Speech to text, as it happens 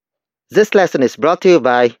This lesson is brought to you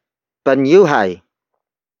by Banyuhay.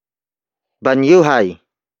 Banyuhay.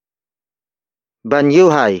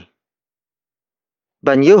 Banyuhay.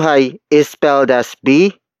 Banyuhay is spelled as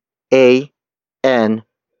Banyuhay.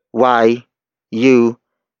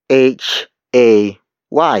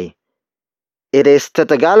 It is the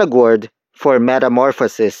Tagalog word for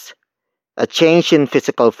metamorphosis, a change in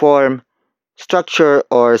physical form, structure,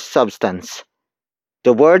 or substance.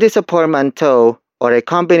 The word is a portmanteau or a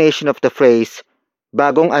combination of the phrase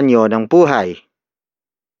bagong anyo ng buhay.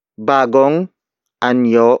 Bagong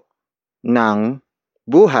anyo ng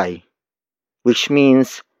buhay, which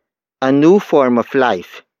means a new form of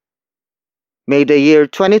life. May the year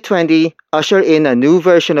 2020 usher in a new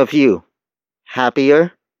version of you,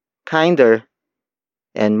 happier, kinder,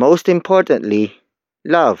 and most importantly,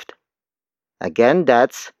 loved. Again,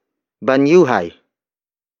 that's Banyuhay.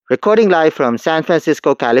 Recording live from San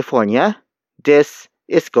Francisco, California, this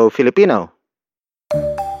is Go Filipino.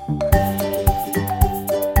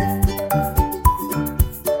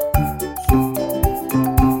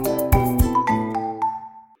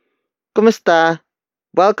 Kumusta?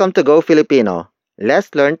 Welcome to Go Filipino.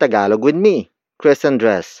 Let's learn Tagalog with me, Chris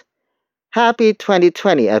Andres. Happy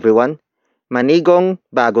 2020, everyone. Manigong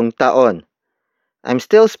bagong taon. I'm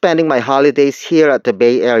still spending my holidays here at the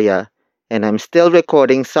Bay Area, and I'm still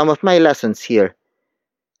recording some of my lessons here.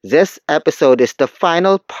 This episode is the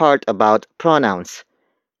final part about pronouns,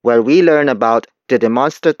 where we learn about the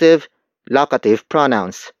demonstrative, locative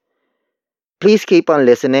pronouns. Please keep on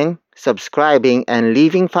listening, subscribing, and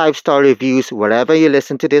leaving 5-star reviews wherever you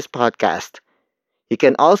listen to this podcast. You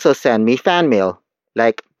can also send me fan mail,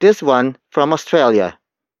 like this one from Australia.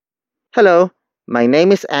 Hello, my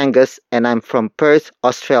name is Angus and I'm from Perth,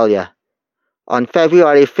 Australia. On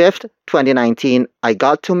February 5th, 2019, I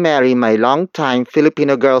got to marry my longtime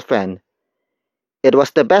Filipino girlfriend. It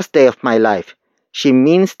was the best day of my life. She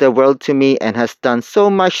means the world to me and has done so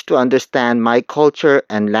much to understand my culture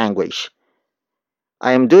and language.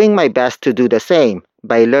 I am doing my best to do the same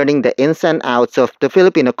by learning the ins and outs of the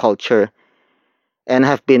Filipino culture and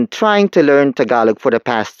have been trying to learn Tagalog for the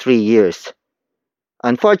past 3 years.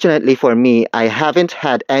 Unfortunately for me, I haven't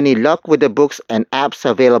had any luck with the books and apps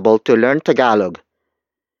available to learn Tagalog.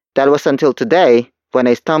 That was until today when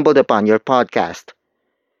I stumbled upon your podcast.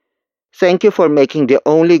 Thank you for making the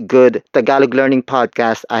only good Tagalog learning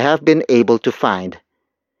podcast I have been able to find.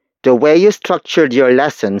 The way you structured your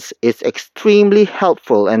lessons is extremely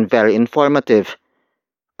helpful and very informative.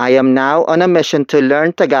 I am now on a mission to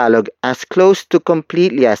learn Tagalog as close to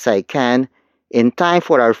completely as I can in time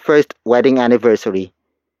for our first wedding anniversary,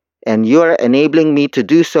 and you are enabling me to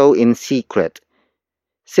do so in secret.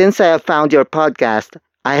 Since I have found your podcast,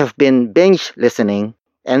 I have been binge listening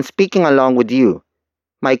and speaking along with you.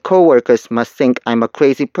 My coworkers must think I'm a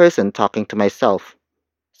crazy person talking to myself.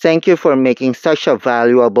 Thank you for making such a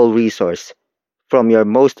valuable resource. From your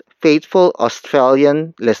most faithful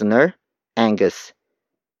Australian listener, Angus.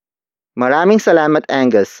 Maraming salamat,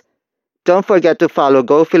 Angus. Don't forget to follow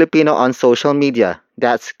Go Filipino on social media.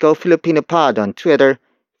 That's Go Filipino Pod on Twitter,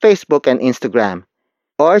 Facebook, and Instagram.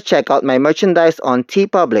 Or check out my merchandise on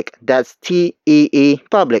TeePublic. That's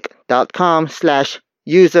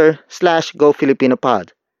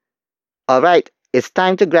teepublic.com/user/GoFilipinoPod. Alright, it's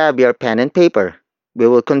time to grab your pen and paper. We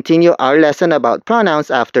will continue our lesson about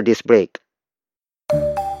pronouns after this break.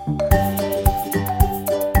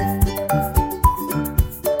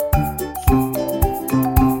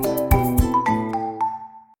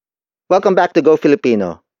 Welcome back to Go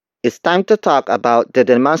Filipino. It's time to talk about the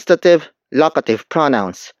demonstrative locative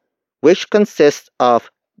pronouns, which consists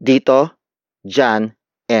of dito, dyan,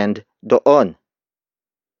 and doon.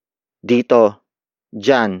 Dito,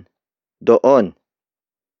 dyan, doon.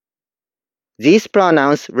 These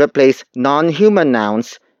pronouns replace non-human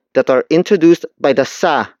nouns that are introduced by the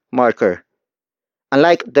sa marker.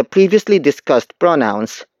 Unlike the previously discussed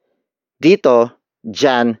pronouns, dito,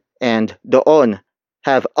 dyan, and doon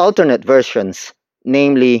have alternate versions,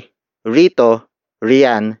 namely rito,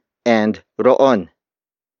 riyan, and roon.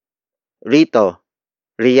 Rito,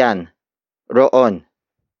 riyan, roon.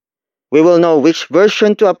 We will know which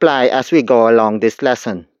version to apply as we go along this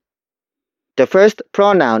lesson. The first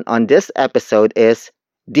pronoun on this episode is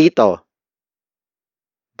dito.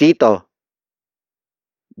 Dito.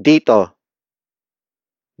 Dito.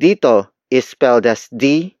 Dito is spelled as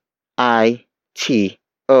D-I-T-O.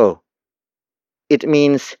 It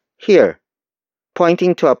means here,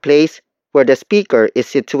 pointing to a place where the speaker is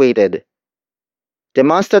situated.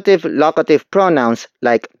 Demonstrative locative pronouns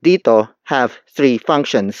like dito have 3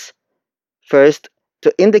 functions. First,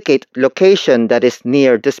 to indicate location that is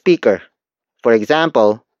near the speaker. For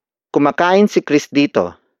example, Kumakain si Chris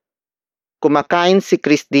dito. Kumakain si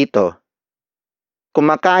Chris dito.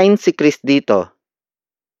 Kumakain si Chris dito.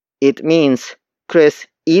 It means Chris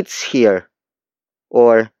eats here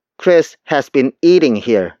or Chris has been eating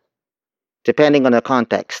here, depending on the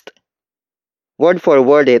context. Word for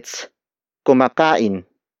word it's kumakain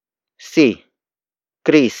si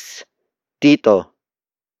Chris dito.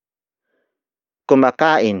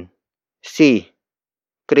 Kumakain si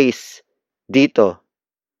Chris dito.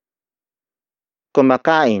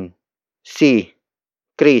 Kumakain si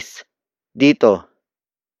Chris dito.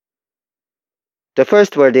 The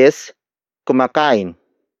first word is kumakain.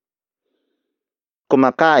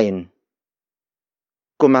 Kumakain.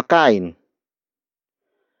 Kumakain.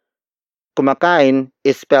 Kumakain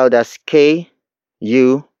is spelled as K-U-M-A-K-A-I-N.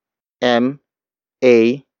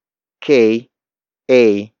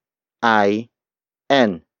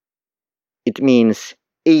 It means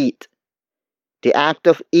eat. The act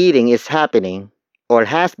of eating is happening or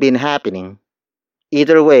has been happening.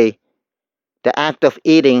 Either way, the act of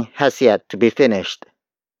eating has yet to be finished.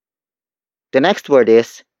 The next word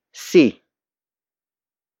is si.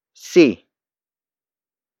 Si.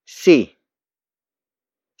 Si.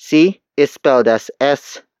 Si is spelled as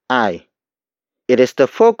S-I. It is the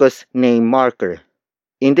focus name marker,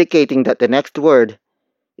 indicating that the next word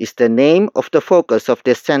is the name of the focus of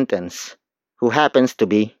this sentence, who happens to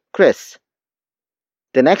be Chris.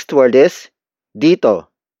 The next word is dito.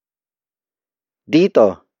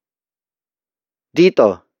 Dito.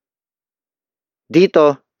 Dito.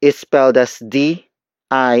 Dito is spelled as D-I-T-O.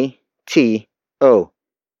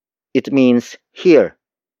 It means here,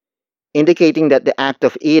 indicating that the act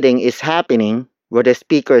of eating is happening where the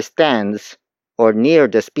speaker stands or near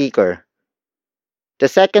the speaker. The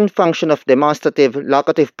second function of demonstrative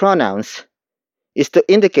locative pronouns is to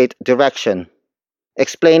indicate direction,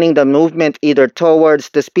 explaining the movement either towards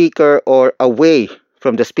the speaker or away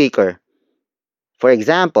from the speaker. For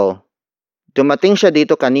example, dumating siya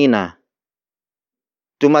dito kanina.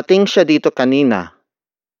 Dumating siya dito kanina.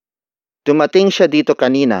 Dumating siya dito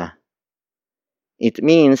kanina. It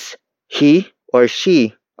means he or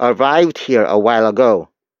she arrived here a while ago.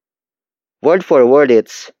 Word for word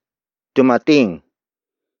it's dumating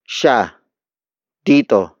siya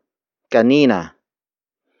dito kanina.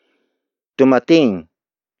 Dumating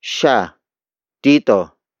siya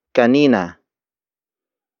dito kanina.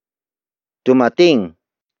 Dumating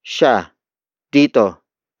siya dito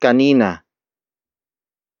kanina.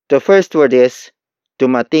 The first word is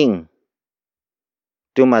dumating.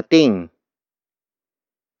 Dumating.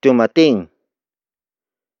 Dumating.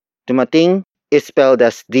 Dumating is spelled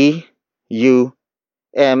as D-U-M-A-T-I-N-G.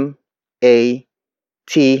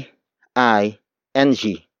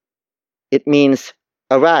 It means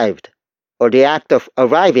arrived, or the act of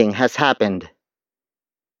arriving has happened.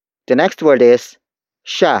 The next word is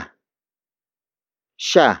siya.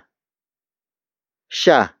 Siya.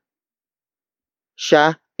 Siya.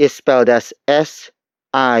 Siya is spelled as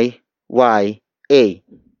S-I-Y-A.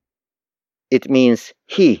 It means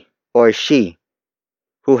he or she,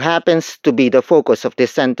 who happens to be the focus of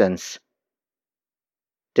this sentence.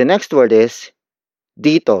 The next word is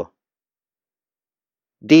dito.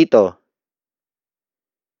 Dito.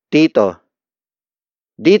 Dito.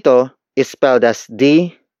 Dito is spelled as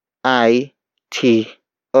D-I-T-O.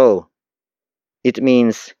 It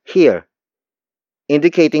means here,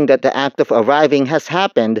 indicating that the act of arriving has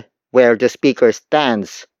happened where the speaker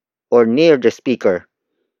stands or near the speaker.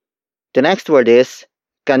 The next word is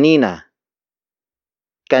kanina.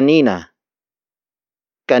 Kanina.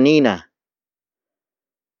 Kanina.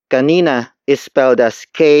 Kanina is spelled as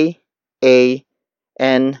K-A-N-I-N-A.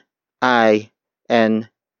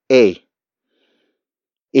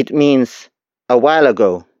 It means a while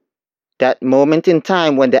ago, that moment in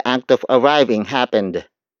time when the act of arriving happened.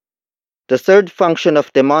 The third function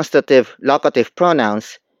of demonstrative locative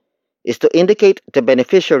pronouns is to indicate the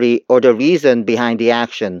beneficiary or the reason behind the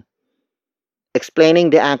action,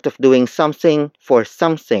 explaining the act of doing something for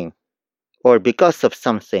something or because of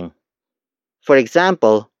something. For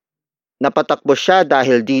example, napatakbo siya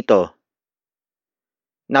dahil dito.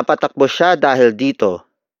 Napatakbo siya dahil dito.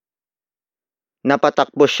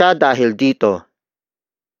 Napatakbo siya dahil dito.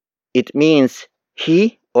 It means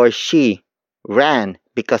he or she ran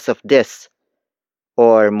because of this,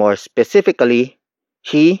 or more specifically,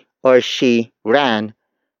 he or she ran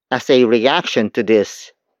as a reaction to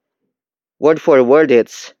this. Word for word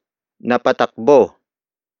it's napatakbo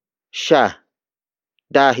siya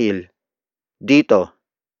dahil dito.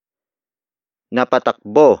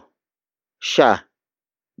 Napatakbo siya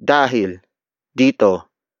dahil dito.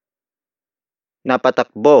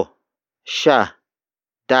 Napatakbo siya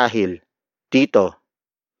dahil, dito.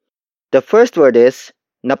 The first word is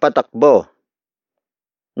napatakbo.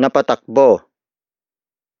 Napatakbo.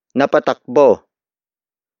 Napatakbo.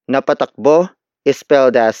 Napatakbo is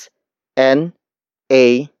spelled as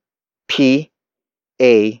Napatakbo.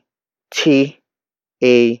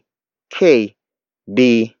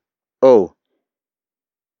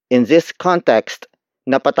 In this context,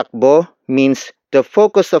 napatakbo means the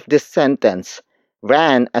focus of this sentence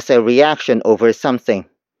ran as a reaction over something.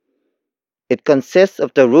 It consists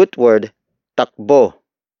of the root word takbo,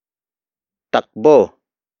 takbo,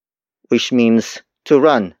 which means to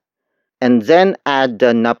run, and then add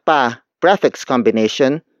the napa prefix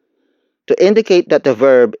combination to indicate that the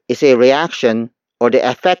verb is a reaction or the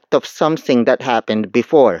effect of something that happened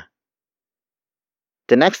before.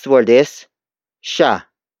 The next word is siya.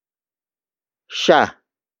 Siya.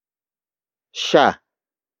 Siya.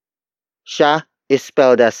 Siya is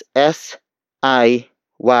spelled as S-I-Y-A.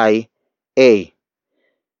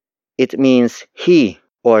 It means he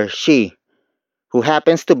or she, who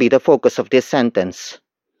happens to be the focus of this sentence.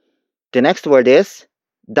 The next word is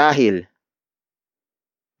dahil.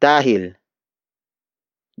 Dahil.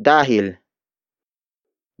 Dahil.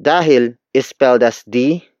 Dahil is spelled as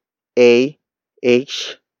D-A-H-I-L.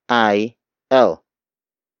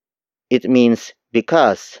 It means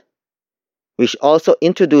because, which also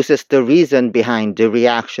introduces the reason behind the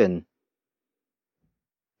reaction.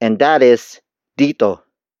 And that is dito.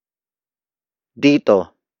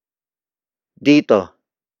 Dito. Dito.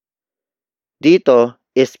 Dito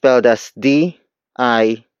is spelled as D-I-T-O.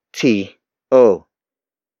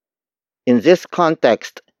 In this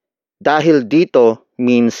context, dahil dito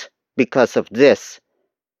means because of this,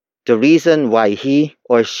 the reason why he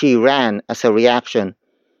or she ran as a reaction.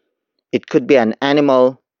 It could be an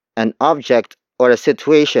animal, an object, or a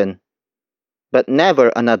situation, but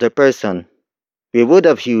never another person. We would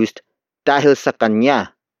have used dahil sa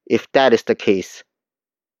kanya if that is the case.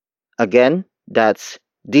 Again, that's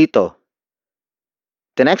dito.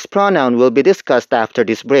 The next pronoun will be discussed after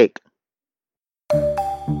this break.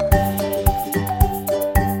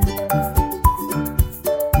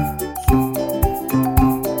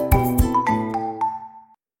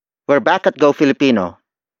 We're back at Go Filipino.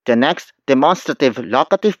 The next demonstrative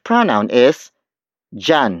locative pronoun is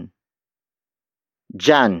dyan.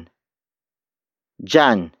 Dyan.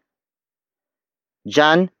 Dyan.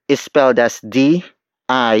 Dyan is spelled as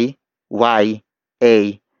D-I-Y-A-N.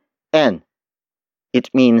 It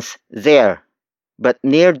means there, but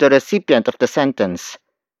near the recipient of the sentence.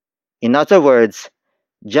 In other words,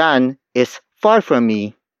 dyan is far from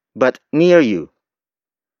me, but near you.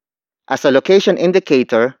 As a location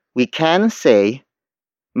indicator, we can say,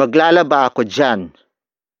 maglalaba ako dyan.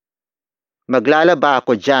 Maglalaba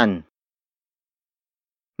ako dyan.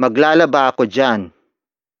 Maglalaba ako dyan.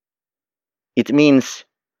 It means,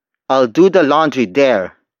 I'll do the laundry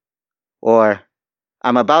there, or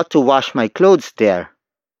I'm about to wash my clothes there.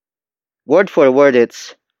 Word for word,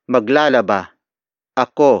 it's maglalaba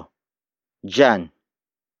ako dyan.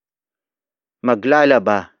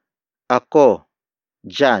 Maglalaba ako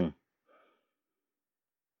dyan.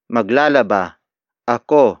 Maglalaba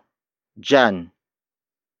ako dyan.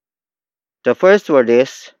 The first word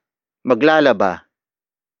is maglalaba.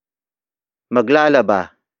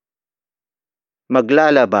 Maglalaba.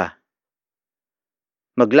 Maglalaba.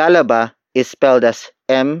 Maglalaba is spelled as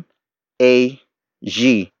M-A-G-L-A-L-A-B-A.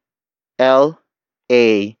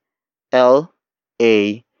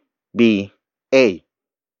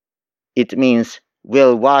 It means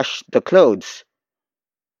will wash the clothes,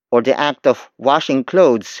 or the act of washing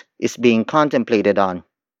clothes is being contemplated on.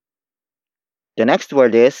 The next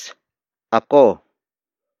word is ako.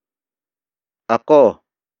 Ako.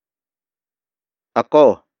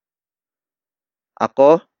 Ako.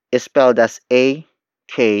 Ako is spelled as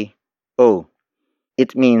A-K-O.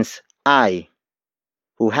 It means I,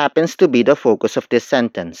 who happens to be the focus of this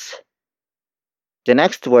sentence. The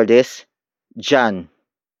next word is dyan.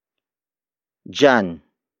 Dyan.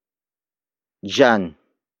 Dyan.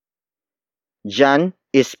 Dyan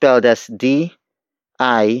is spelled as D-I-Y-A-N.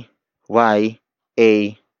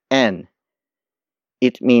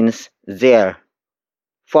 It means there,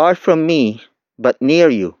 far from me, but near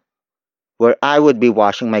you, where I would be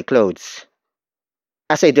washing my clothes.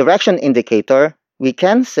 As a direction indicator, we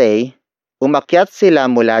can say, umakyat sila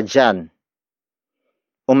mula dyan.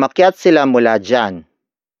 Umakyat sila mula dyan.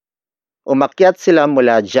 Umakyat sila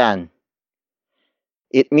mula dyan.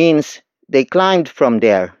 It means they climbed from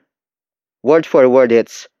there. Word for word,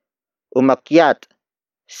 it's umakyat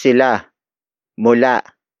sila mula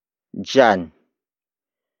dyan.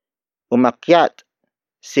 Umakyat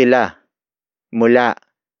sila mula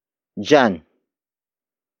Diyan.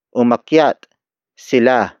 Umakyat.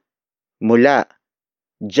 Sila. Mula.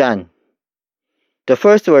 Diyan. The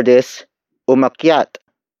first word is umakyat.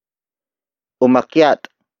 Umakyat.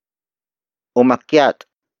 Umakyat.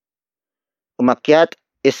 Umakyat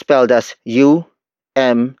is spelled as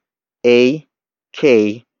U-M-A-K-Y-A-T.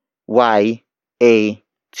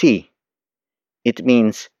 It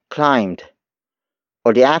means climbed,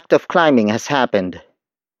 or the act of climbing has happened.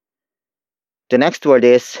 The next word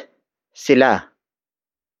is sila.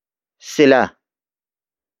 Sila.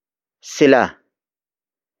 Sila.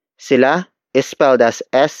 Sila is spelled as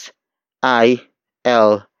S-I-L-A.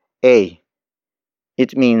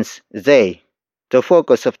 It means they, the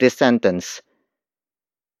focus of this sentence.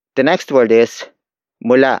 The next word is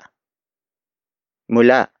mula.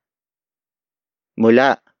 Mula.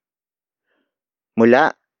 Mula.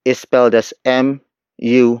 Mula is spelled as M-U-L-A.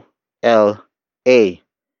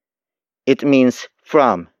 It means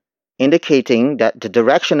from, indicating that the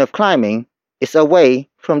direction of climbing is away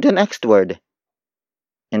from the next word.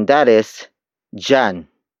 And that is diyan.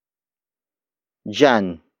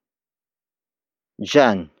 Diyan.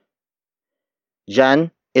 Diyan.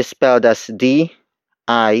 Diyan is spelled as D-I-Y-A-N.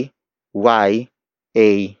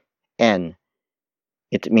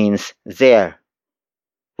 It means there,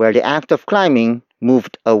 where the act of climbing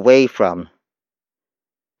moved away from.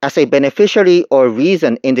 As a beneficiary or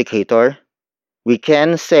reason indicator, we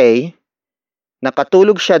can say,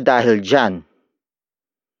 nakatulog siya dahil diyan.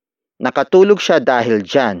 Nakatulog siya dahil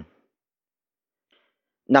diyan.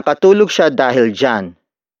 Nakatulog siya dahil diyan.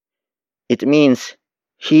 It means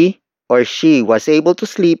he or she was able to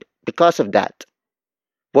sleep because of that.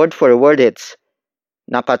 Word for word, it's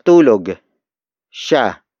nakatulog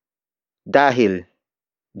siya dahil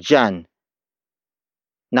diyan.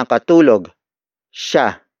 Nakatulog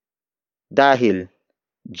siya dahil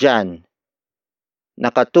diyan.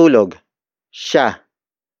 Nakatulog siya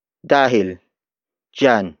dahil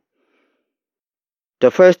diyan. The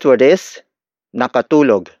first word is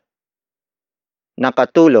nakatulog.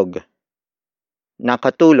 Nakatulog.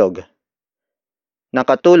 Nakatulog.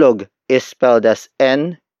 Nakatulog is spelled as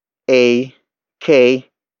N-A-K-A-T-U-L-O-G.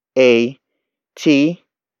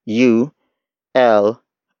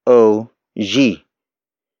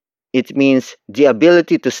 It means the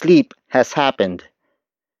ability to sleep has happened.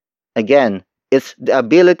 Again, it's the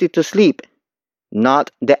ability to sleep, not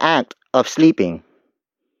the act of sleeping.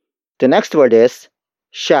 The next word is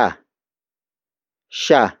siya.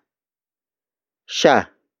 Siya. Siya.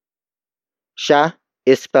 Siya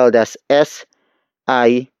is spelled as S-I-Y-A.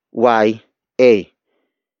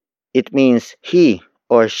 It means he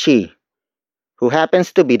or she, who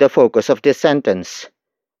happens to be the focus of this sentence.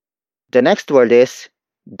 The next word is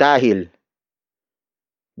dahil.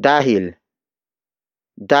 Dahil.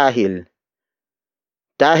 Dahil.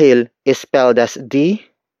 Dahil is spelled as D-A-H-I-L.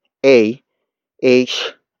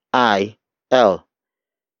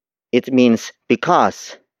 It means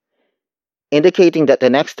because, indicating that the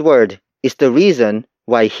next word is the reason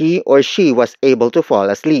why he or she was able to fall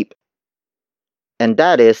asleep. And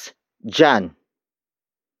that is diyan.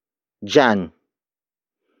 Diyan.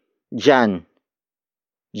 Diyan.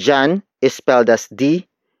 Diyan is spelled as D-I-Y-A-N.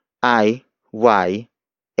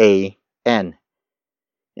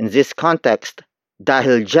 In this context,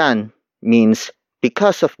 dahil diyan means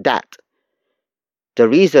because of that, the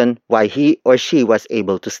reason why he or she was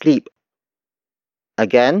able to sleep.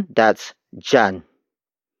 Again, that's diyan.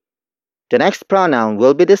 The next pronoun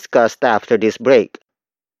will be discussed after this break.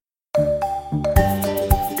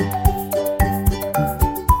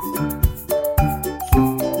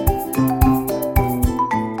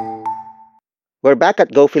 We're back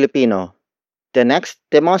at Go Filipino. The next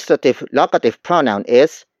demonstrative locative pronoun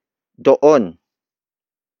is doon.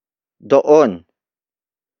 Doon.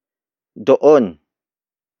 Doon.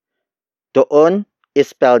 Doon is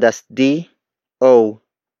spelled as D-O-O-N.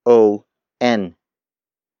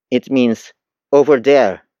 It means over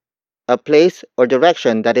there, a place or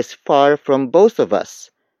direction that is far from both of us.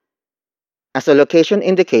 As a location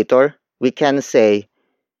indicator, we can say,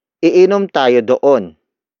 iinom tayo doon.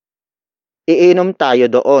 Iinom tayo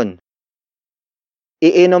doon.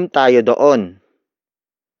 Iinom tayo doon.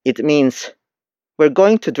 It means we're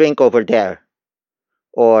going to drink over there,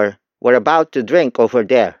 or we're about to drink over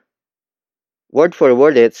there. Word for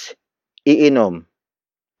word, it's iinom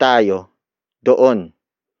tayo doon.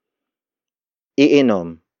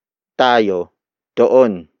 Iinom tayo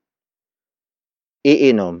doon.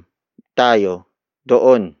 Iinom tayo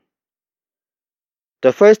doon.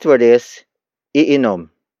 The first word is iinom.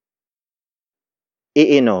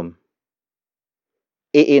 Iinom.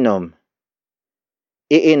 Iinom.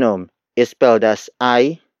 Iinom is spelled as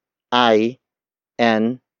I-N-O-M.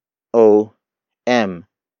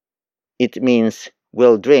 It means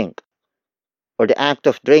will drink, or the act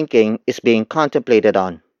of drinking is being contemplated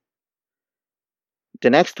on. The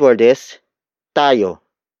next word is tayo.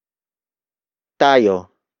 Tayo.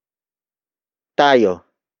 Tayo.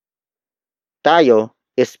 Tayo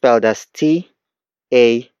is spelled as T-A-Y-O.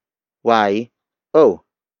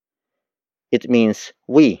 It means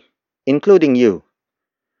we, including you,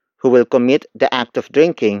 who will commit the act of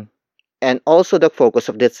drinking, and also the focus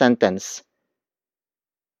of this sentence.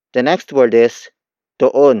 The next word is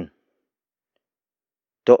doon.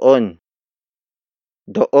 Doon.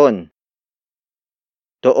 Doon.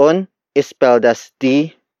 Doon is spelled as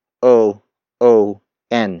D-O-O-N.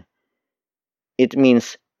 It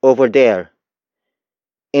means over there,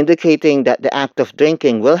 indicating that the act of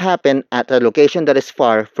drinking will happen at a location that is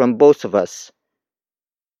far from both of us.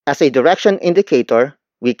 As a direction indicator,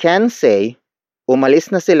 we can say,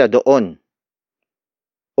 umalis na sila doon.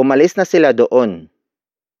 Umalis na sila doon.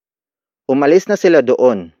 Umalis na sila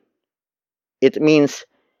doon. It means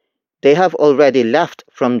they have already left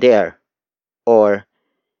from there, or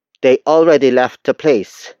they already left the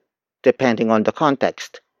place, depending on the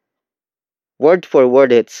context. Word for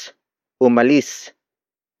word, it's umalis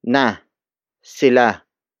na sila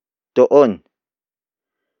doon.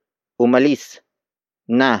 Umalis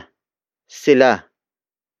na sila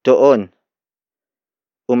doon.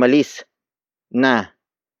 Umalis na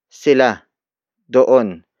sila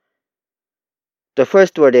doon. The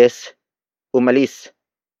first word is umalis.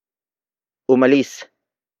 Umalis.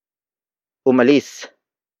 Umalis.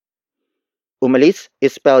 Umalis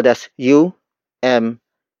is spelled as U-M-A-L-I-S.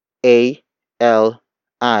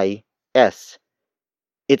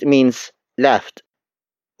 It means left,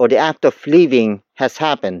 or the act of leaving has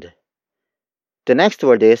happened. The next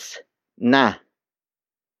word is na.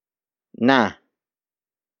 Na.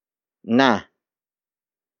 Na.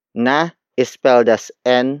 Na is spelled as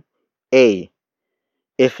N-A.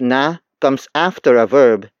 If na comes after a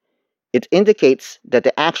verb, it indicates that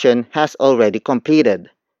the action has already completed.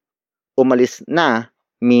 Umalis na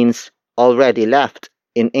means already left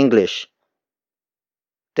in English.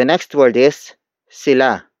 The next word is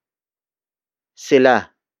sila.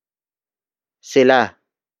 Sila. Sila.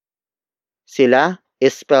 Sila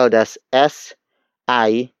is spelled as S-I-L-A.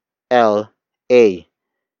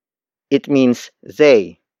 It means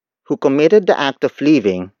they, who committed the act of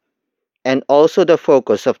leaving, and also the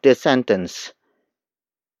focus of this sentence.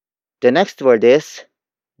 The next word is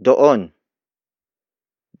doon.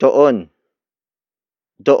 Doon.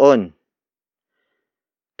 Doon.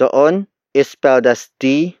 Doon is spelled as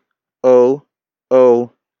D-O-O-N.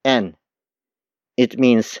 It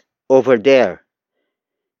means over there,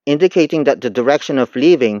 indicating that the direction of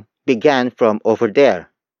leaving began from over there.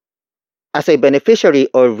 As a beneficiary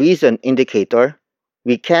or reason indicator,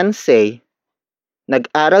 we can say,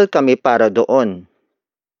 nag-aral kami para doon.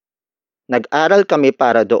 Nag-aral kami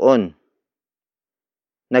para doon.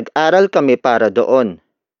 Nag-aral kami para doon.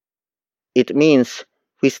 It means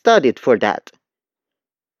we studied for that.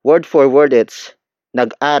 Word for word, it's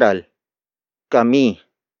nag-aral kami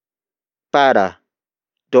para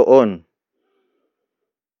doon.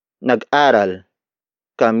 Nag-aral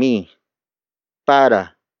kami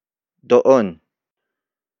para doon.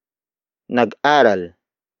 Nag-aral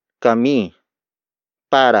kami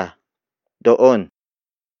para doon.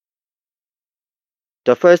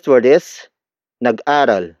 The first word is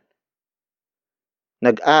nag-aral.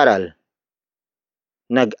 Nag-aral.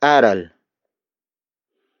 Nag-aral.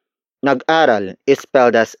 Nag-aral is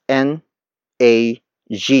spelled as N-A-G-A-R-A-L.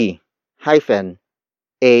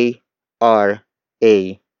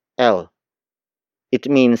 It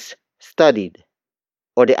means studied,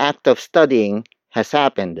 or the act of studying has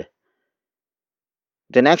happened.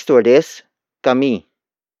 The next word is kami.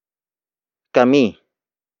 Kami.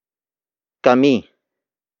 Kami.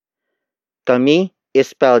 Kami is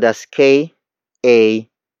spelled as K-A-M-I.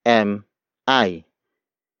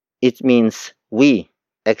 It means we,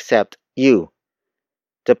 except you,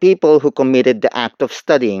 the people who committed the act of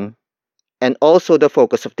studying, and also the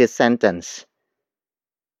focus of this sentence.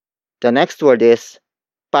 The next word is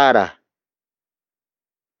para.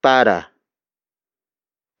 Para.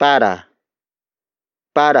 Para.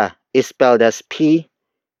 Para is spelled as P-A-R-A.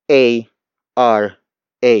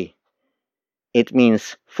 It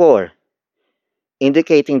means for,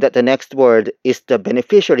 indicating that the next word is the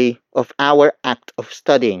beneficiary of our act of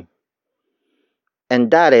studying. And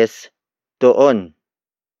that is doon.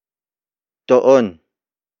 Doon.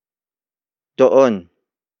 Doon.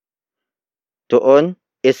 Doon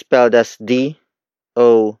is spelled as D-O-O-N.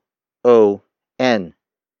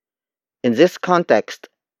 In this context,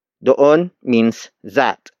 Doon means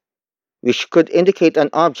that, which could indicate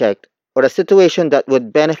an object or a situation that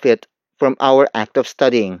would benefit from our act of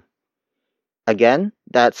studying. Again,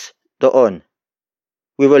 that's doon.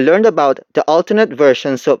 We will learn about the alternate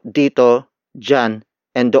versions of dito, dyan,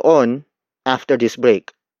 and doon after this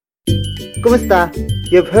break. Kumusta?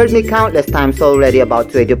 You've heard me countless times already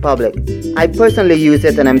about Radio Public. I personally use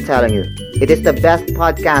it and I'm telling you, it is the best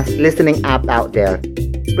podcast listening app out there.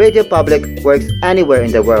 Radio Public works anywhere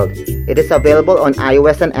in the world. It is available on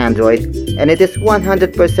iOS and Android, and it is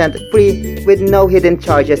 100% free with no hidden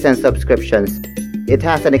charges and subscriptions. It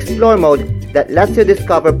has an explore mode that lets you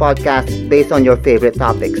discover podcasts based on your favorite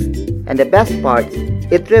topics. And the best part,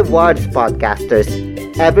 it rewards podcasters.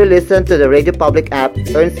 Every listen to the Radio Public app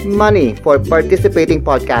earns money for participating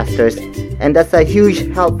podcasters, and that's a huge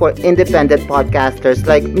help for independent podcasters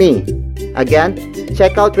like me. Again,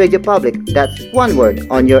 check out Radio Public, that's one word,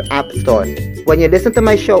 on your app store. When you listen to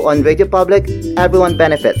my show on Radio Public, everyone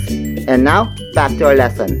benefits. And now, back to our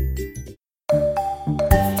lesson.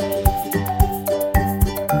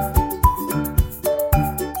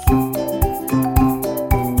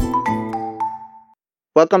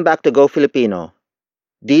 Welcome back to Go Filipino.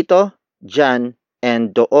 Dito, dyan,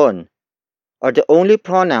 and doon are the only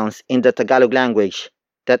pronouns in the Tagalog language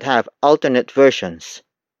that have alternate versions,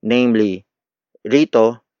 namely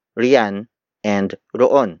rito, riyan, and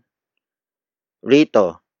roon.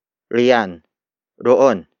 Rito, riyan,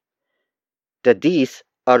 roon. The Ds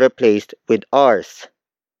are replaced with Rs.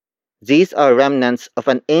 These are remnants of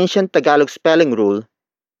an ancient Tagalog spelling rule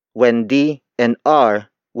when D and R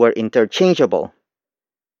were interchangeable.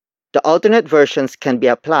 The alternate versions can be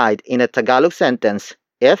applied in a Tagalog sentence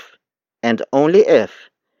if, and only if,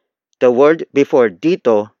 the word before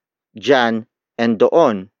dito, dyan, and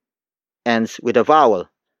doon ends with a vowel.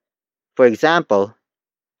 For example,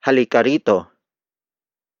 halika rito,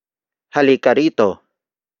 halika rito,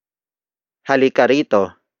 halika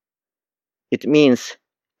rito. It means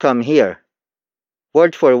come here.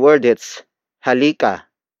 Word for word it's halika,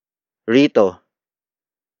 rito,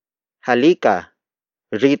 halika,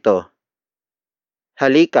 rito,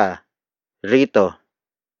 halika, rito.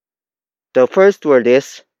 The first word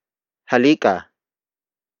is halika,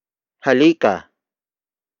 halika,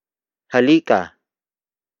 halika.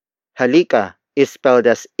 Halika is spelled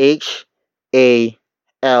as H-A-L-I-K-A.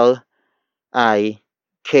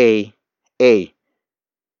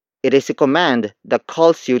 It is a command that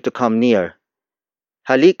calls you to come near.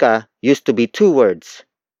 Halika used to be two words,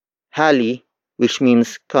 hali, which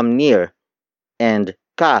means come near, and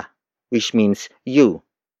ka, which means you.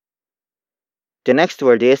 The next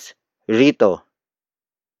word is rito,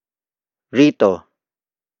 rito,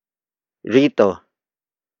 rito.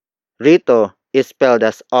 Rito is spelled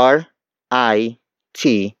as R-I-T-O.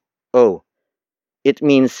 It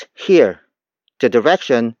means here, the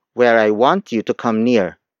direction where I want you to come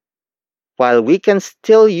near. While we can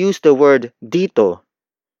still use the word dito,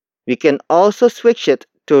 we can also switch it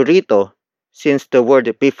to rito since the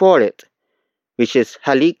word before it, which is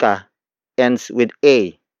halika, ends with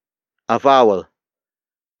a vowel.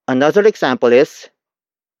 Another example is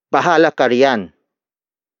bahala ka riyan,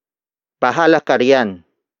 bahala ka riyan,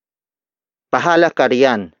 bahala ka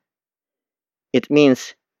riyan. It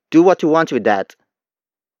means do what you want with that.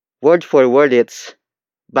 Word for word it's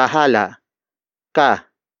bahala ka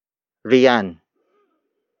riyan,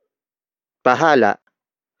 bahala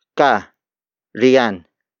ka riyan,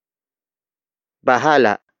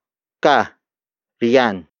 bahala ka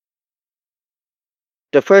riyan.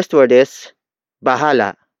 The first word is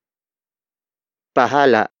bahala,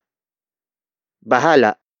 bahala,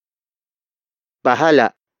 bahala.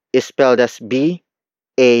 Bahala is spelled as B-A-H-A-L-A.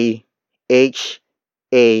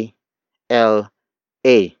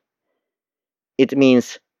 It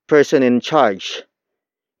means person in charge.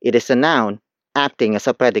 It is a noun acting as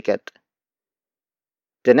a predicate.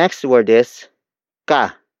 The next word is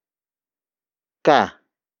ka, ka,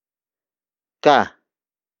 ka.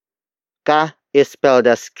 Ka is spelled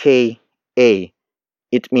as K-A.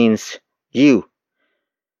 It means you,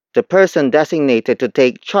 the person designated to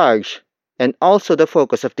take charge and also the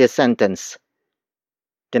focus of this sentence.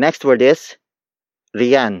 The next word is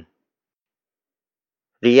riyan,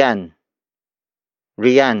 riyan,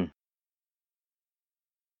 riyan.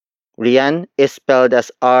 Riyan is spelled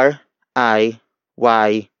as R-I-Y-A-N.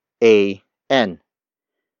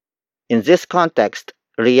 In this context,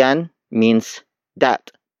 riyan means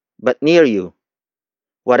that, but near you.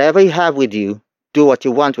 Whatever you have with you, do what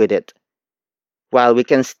you want with it. While we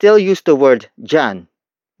can still use the word dyan,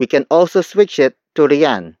 we can also switch it to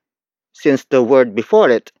riyan, since the word before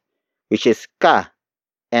it, which is ka,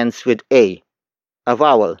 ends with a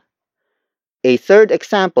vowel. A third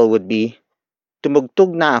example would be,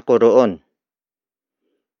 tumugtog na ako roon.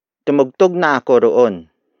 Tumugtog na ako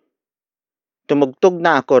roon. Tumugtog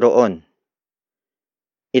na ako roon.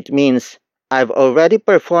 It means I've already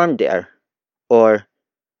performed there, or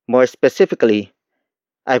more specifically,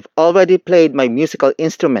 I've already played my musical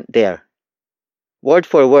instrument there. Word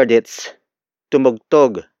for word, it's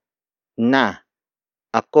tumugtog na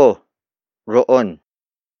ako roon.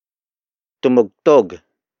 Tumugtog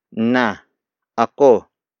na ako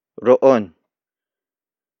roon.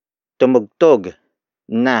 Tumugtog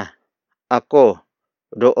na ako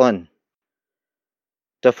roon.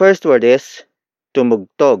 The first word is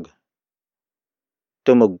tumugtog.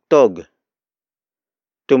 Tumugtog.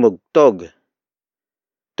 Tumugtog.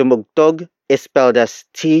 Tumugtog is spelled as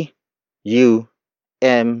T-U-M-U-G.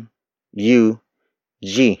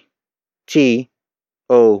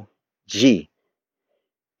 T-O-G.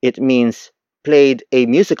 It means played a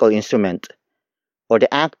musical instrument, or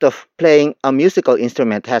the act of playing a musical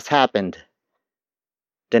instrument has happened.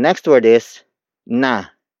 The next word is na.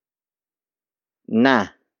 Na.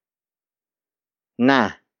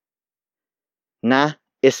 Na. Na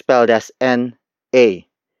is spelled as N-A.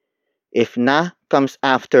 If na comes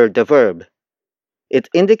after the verb, it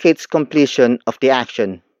indicates completion of the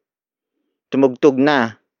action. Tumugtog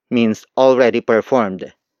na means already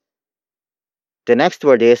performed. The next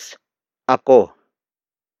word is ako.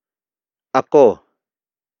 Ako.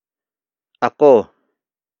 Ako.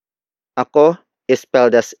 Ako is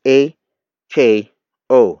spelled as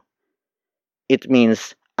A-K-O. It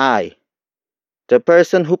means I, the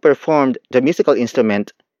person who performed the musical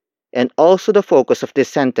instrument, and also the focus of this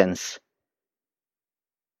sentence.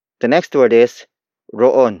 The next word is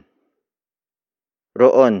roon.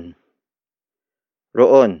 Roon.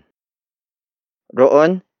 Roon.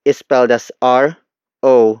 Roon is spelled as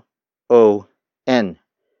R-O-O-N.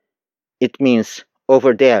 It means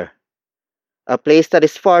over there, a place that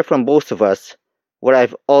is far from both of us, where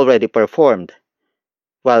I've already performed.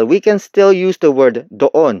 While we can still use the word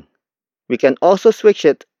doon, we can also switch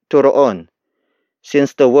it to roon,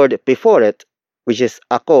 since the word before it, which is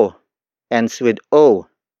ako, ends with O,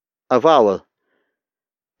 a vowel.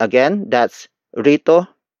 Again, that's rito,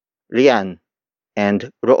 rian,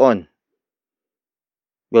 and roon.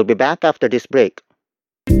 We'll be back after this break.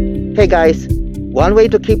 Hey guys, one way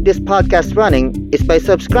to keep this podcast running is by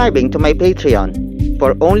subscribing to my Patreon.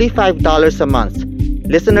 For only $5 a month,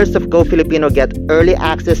 listeners of Go Filipino get early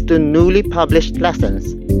access to newly published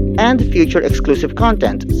lessons and future exclusive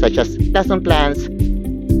content such as lesson plans,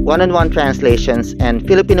 one-on-one translations, and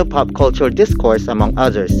Filipino pop culture discourse, among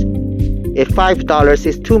others. If $5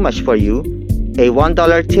 is too much for you, a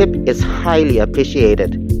 $1 tip is highly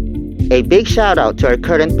appreciated. A big shout out to our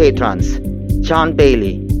current patrons, John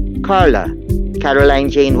Bailey, Carla, Caroline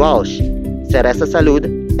Jane Walsh, Ceresa Salud,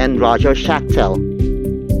 and Roger Schachtel.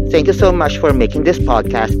 Thank you so much for making this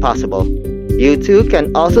podcast possible. You too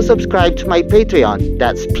can also subscribe to my Patreon,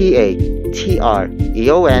 that's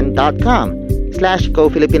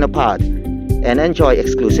patreon.com/GoFilipinoPod, and enjoy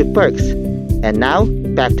exclusive perks. And now,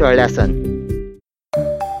 back to our lesson.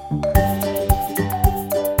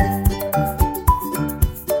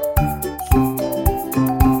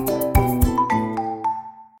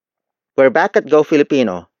 We're back at Go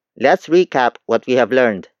Filipino. Let's recap what we have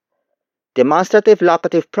learned. Demonstrative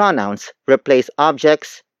locative pronouns replace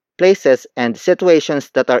objects, places, and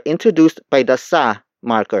situations that are introduced by the sa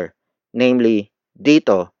marker, namely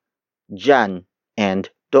dito, dyan,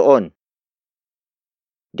 and doon.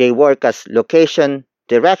 They work as location,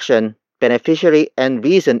 direction, beneficiary, and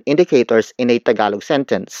reason indicators in a Tagalog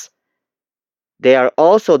sentence. They are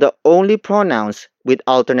also the only pronouns with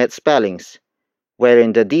alternate spellings,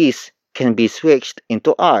 wherein the D's can be switched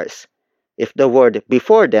into R's if the word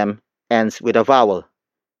before them ends with a vowel.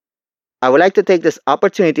 I would like to take this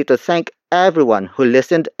opportunity to thank everyone who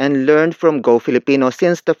listened and learned from Go Filipino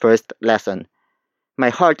since the first lesson. My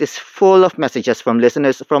heart is full of messages from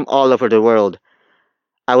listeners from all over the world.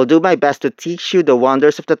 I will do my best to teach you the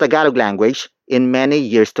wonders of the Tagalog language in many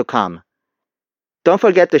years to come. Don't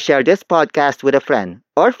forget to share this podcast with a friend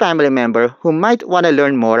or family member who might want to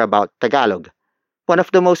learn more about Tagalog, one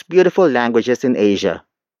of the most beautiful languages in Asia.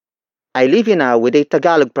 I leave you now with a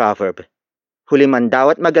Tagalog proverb. Huli man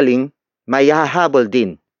daw at magaling, may hahabol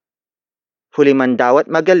din. Huli man daw at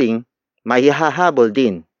magaling, may hahabol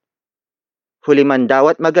din. Huli man daw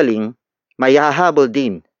at magaling, may hahabol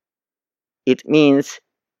din. It means,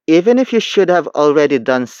 even if you should have already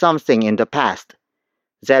done something in the past,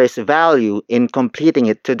 there is value in completing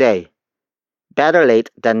it today. Better late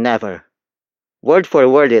than never. Word for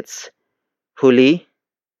word, it's huli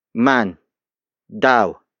man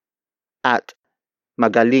daw at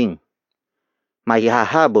magaling,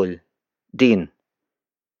 maihahabol din,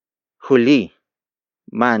 huli,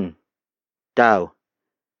 man, daw,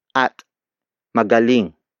 at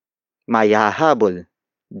magaling, maihahabol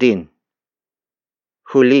din,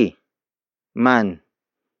 huli, man,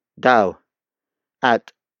 daw,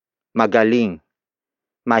 at magaling,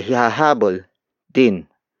 maihahabol din.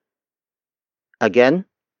 Again,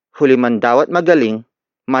 huli man daw at magaling,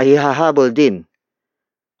 maihahabol din.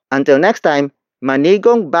 Until next time,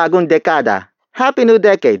 manigong bagong dekada. Happy New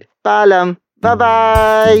Decade! Paalam!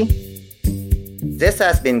 Bye-bye! This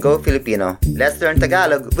has been Go Filipino. Let's learn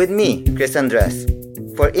Tagalog with me, Chris Andres.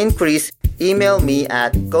 For inquiries, email me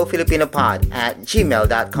at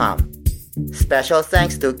gofilipinopod@gmail.com. Special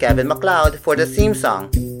thanks to Kevin MacLeod for the theme song,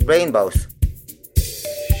 Rainbows.